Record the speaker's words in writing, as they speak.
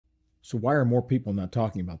So why are more people not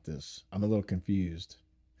talking about this? I'm a little confused.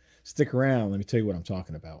 Stick around, let me tell you what I'm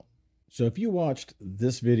talking about. So if you watched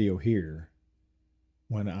this video here,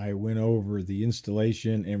 when I went over the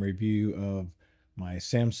installation and review of my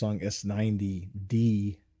Samsung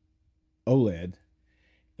S90D OLED,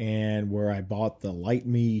 and where I bought the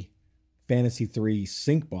Lytmi Fantasy 3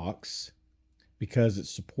 sync box because it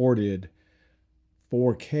supported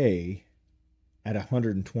 4K at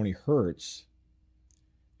 120 hertz,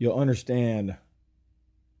 you'll understand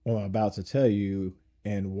what I'm about to tell you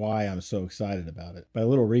and why I'm so excited about it. By a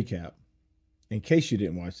little recap, in case you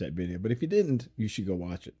didn't watch that video, but if you didn't, you should go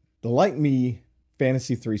watch it. The Lytmi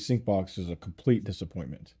Fantasy 3 sync box is a complete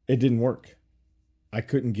disappointment. It didn't work. I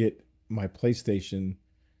couldn't get my PlayStation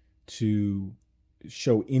to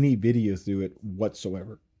show any video through it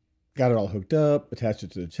whatsoever. Got it all hooked up, attached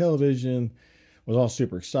it to the television, was all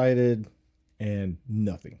super excited, and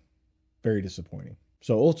nothing. Very disappointing.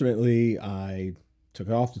 So ultimately, I took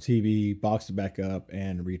it off the TV, boxed it back up,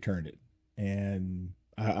 and returned it. And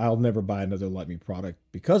I'll never buy another Lytmi product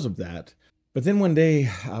because of that. But then one day,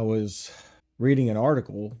 I was reading an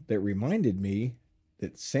article that reminded me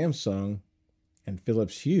that Samsung and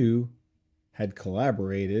Philips Hue had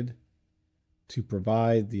collaborated to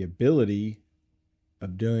provide the ability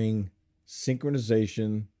of doing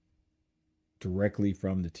synchronization directly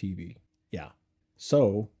from the TV. Yeah.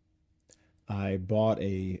 So I bought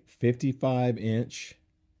a 55-inch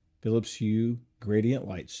Philips Hue gradient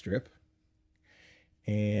light strip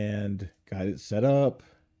and got it set up,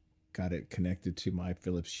 got it connected to my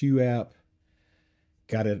Philips Hue app,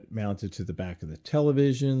 got it mounted to the back of the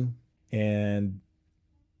television, and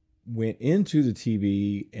went into the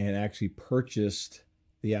TV and actually purchased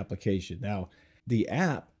the application. Now, the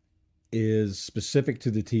app is specific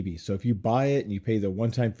to the TV. So if you buy it and you pay the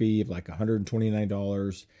one-time fee of like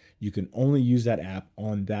 $129, you can only use that app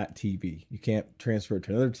on that TV. You can't transfer it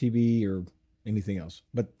to another TV or anything else,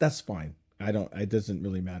 but that's fine. It doesn't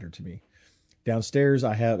really matter to me. Downstairs,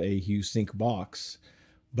 I have a Hue Sync box,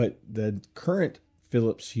 but the current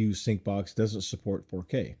Philips Hue Sync box doesn't support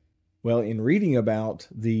 4K. Well, in reading about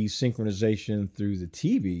the synchronization through the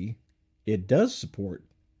TV, it does support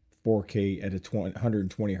 4K at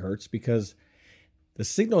 120 hertz because the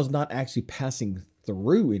signal is not actually passing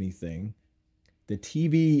through anything. The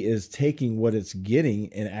TV is taking what it's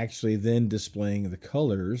getting and actually then displaying the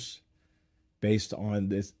colors based on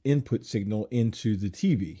this input signal into the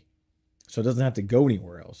TV. So it doesn't have to go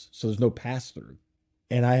anywhere else. So there's no pass through.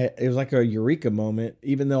 And it was like a eureka moment,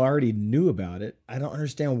 even though I already knew about it. I don't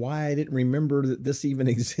understand why I didn't remember that this even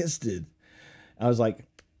existed. I was like,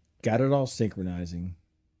 got it all synchronizing,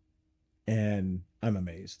 and I'm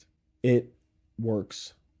amazed. It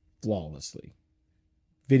works flawlessly.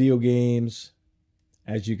 Video games,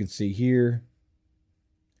 as you can see here,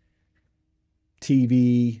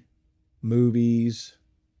 TV, movies,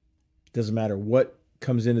 doesn't matter what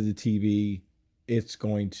comes into the TV, it's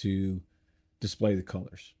going to display the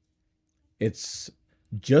colors. It's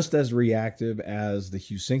just as reactive as the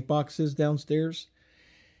Hue Sync box is downstairs.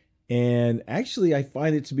 And actually, I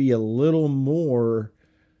find it to be a little more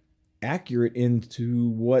accurate into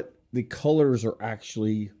what the colors are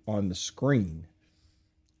actually on the screen.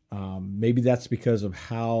 Maybe that's because of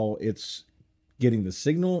how it's getting the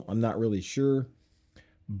signal. I'm not really sure,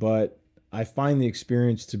 but I find the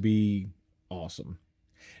experience to be awesome.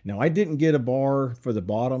 Now, I didn't get a bar for the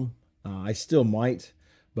bottom. I still might,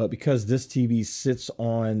 but because this TV sits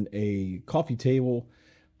on a coffee table,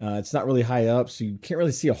 it's not really high up, so you can't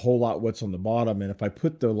really see a whole lot what's on the bottom. And if I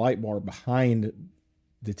put the light bar behind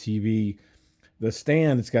the TV, the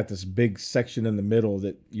stand, it's got this big section in the middle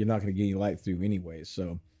that you're not going to get any light through anyway.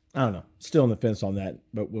 So I don't know, still on the fence on that,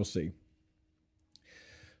 but we'll see.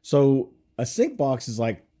 So a sync box is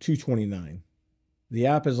like $229. The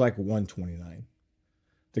app is like $129.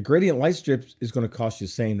 The gradient light strip is going to cost you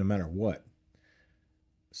the same no matter what.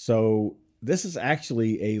 So this is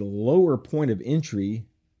actually a lower point of entry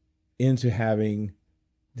into having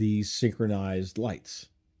these synchronized lights.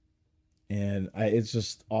 And it's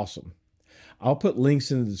just awesome. I'll put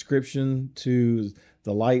links in the description to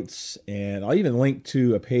the lights, and I'll even link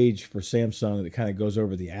to a page for Samsung that kind of goes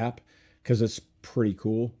over the app because it's pretty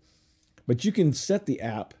cool. But you can set the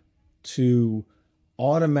app to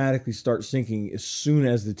automatically start syncing as soon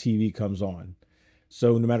as the TV comes on.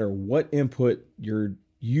 So no matter what input you're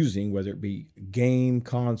using, whether it be game,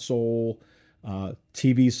 console,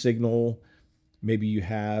 TV signal, maybe you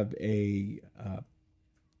have a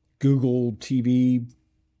Google TV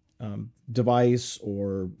device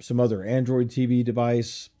or some other Android TV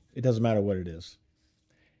device, it doesn't matter what it is.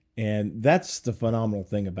 And that's the phenomenal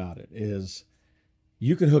thing about it is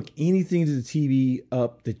You can hook anything to the TV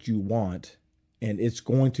up that you want, and it's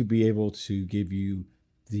going to be able to give you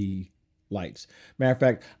the lights. Matter of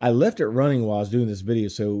fact, I left it running while I was doing this video,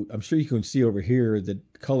 so I'm sure you can see over here the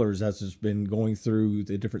colors as it's been going through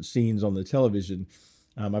the different scenes on the television.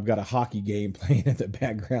 I've got a hockey game playing in the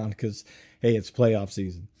background because, hey, it's playoff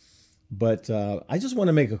season. But I just want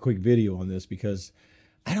to make a quick video on this because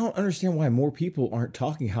I don't understand why more people aren't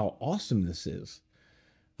talking how awesome this is.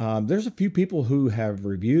 There's a few people who have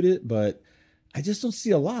reviewed it, but I just don't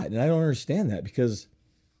see a lot. And I don't understand that because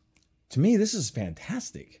to me, this is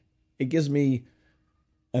fantastic. It gives me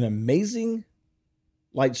an amazing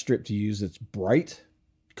light strip to use that's bright,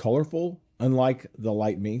 colorful, unlike the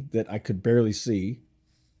Lytmi that I could barely see,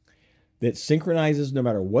 that synchronizes no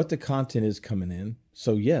matter what the content is coming in.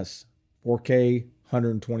 So yes, 4K,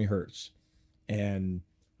 120 hertz. And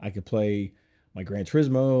I could play my Gran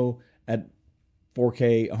Turismo at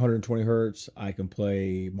 4K, 120 hertz. I can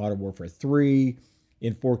play Modern Warfare 3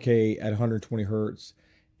 in 4K at 120 hertz.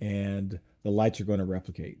 And the lights are going to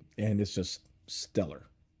replicate. And it's just stellar.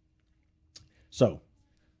 So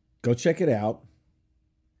go check it out.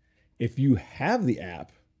 If you have the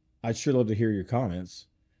app, I'd sure love to hear your comments,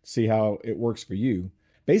 see how it works for you.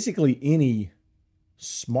 Basically, any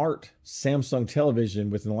smart Samsung television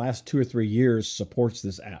within the last 2 or 3 years supports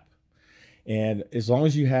this app. And as long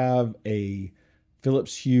as you have a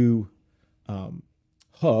Philips Hue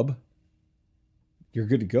hub, you're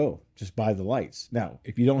good to go. Just buy the lights. Now,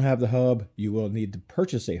 if you don't have the hub, you will need to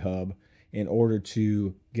purchase a hub in order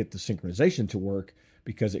to get the synchronization to work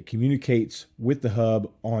because it communicates with the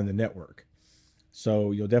hub on the network.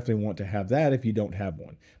 So you'll definitely want to have that if you don't have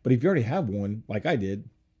one. But if you already have one, like I did,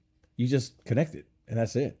 you just connect it and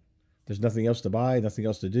that's it. There's nothing else to buy, nothing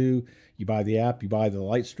else to do. You buy the app, you buy the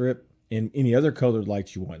Lightstrip and any other colored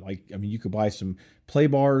lights you want. Like, I mean, you could buy some play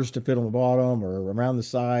bars to fit on the bottom or around the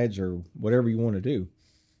sides or whatever you want to do.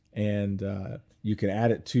 And you can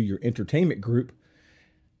add it to your entertainment group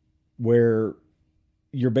where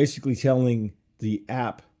you're basically telling the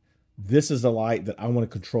app, this is the light that I want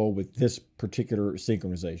to control with this particular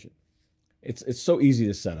synchronization. It's so easy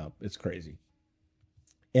to set up. It's crazy.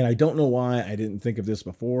 And I don't know why I didn't think of this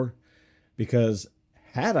before, because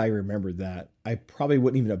had I remembered that, I probably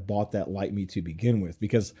wouldn't even have bought that Lytmi to begin with,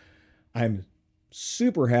 because I'm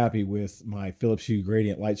super happy with my Philips Hue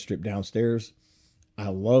Gradient light strip downstairs. I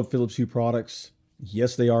love Philips Hue products.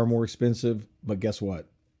 Yes, they are more expensive, but guess what?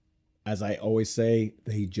 As I always say,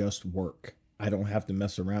 they just work. I don't have to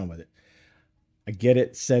mess around with it. I get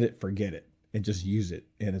it, set it, forget it, and just use it,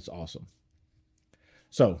 and it's awesome.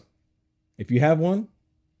 So, if you have one,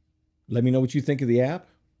 let me know what you think of the app.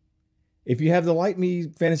 If you have the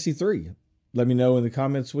Lytmi Fantasy 3, let me know in the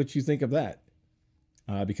comments what you think of that,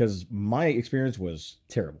 because my experience was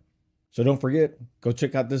terrible. So don't forget, go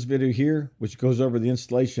check out this video here, which goes over the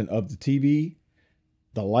installation of the TV,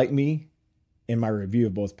 the Lytmi, and my review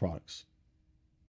of both products.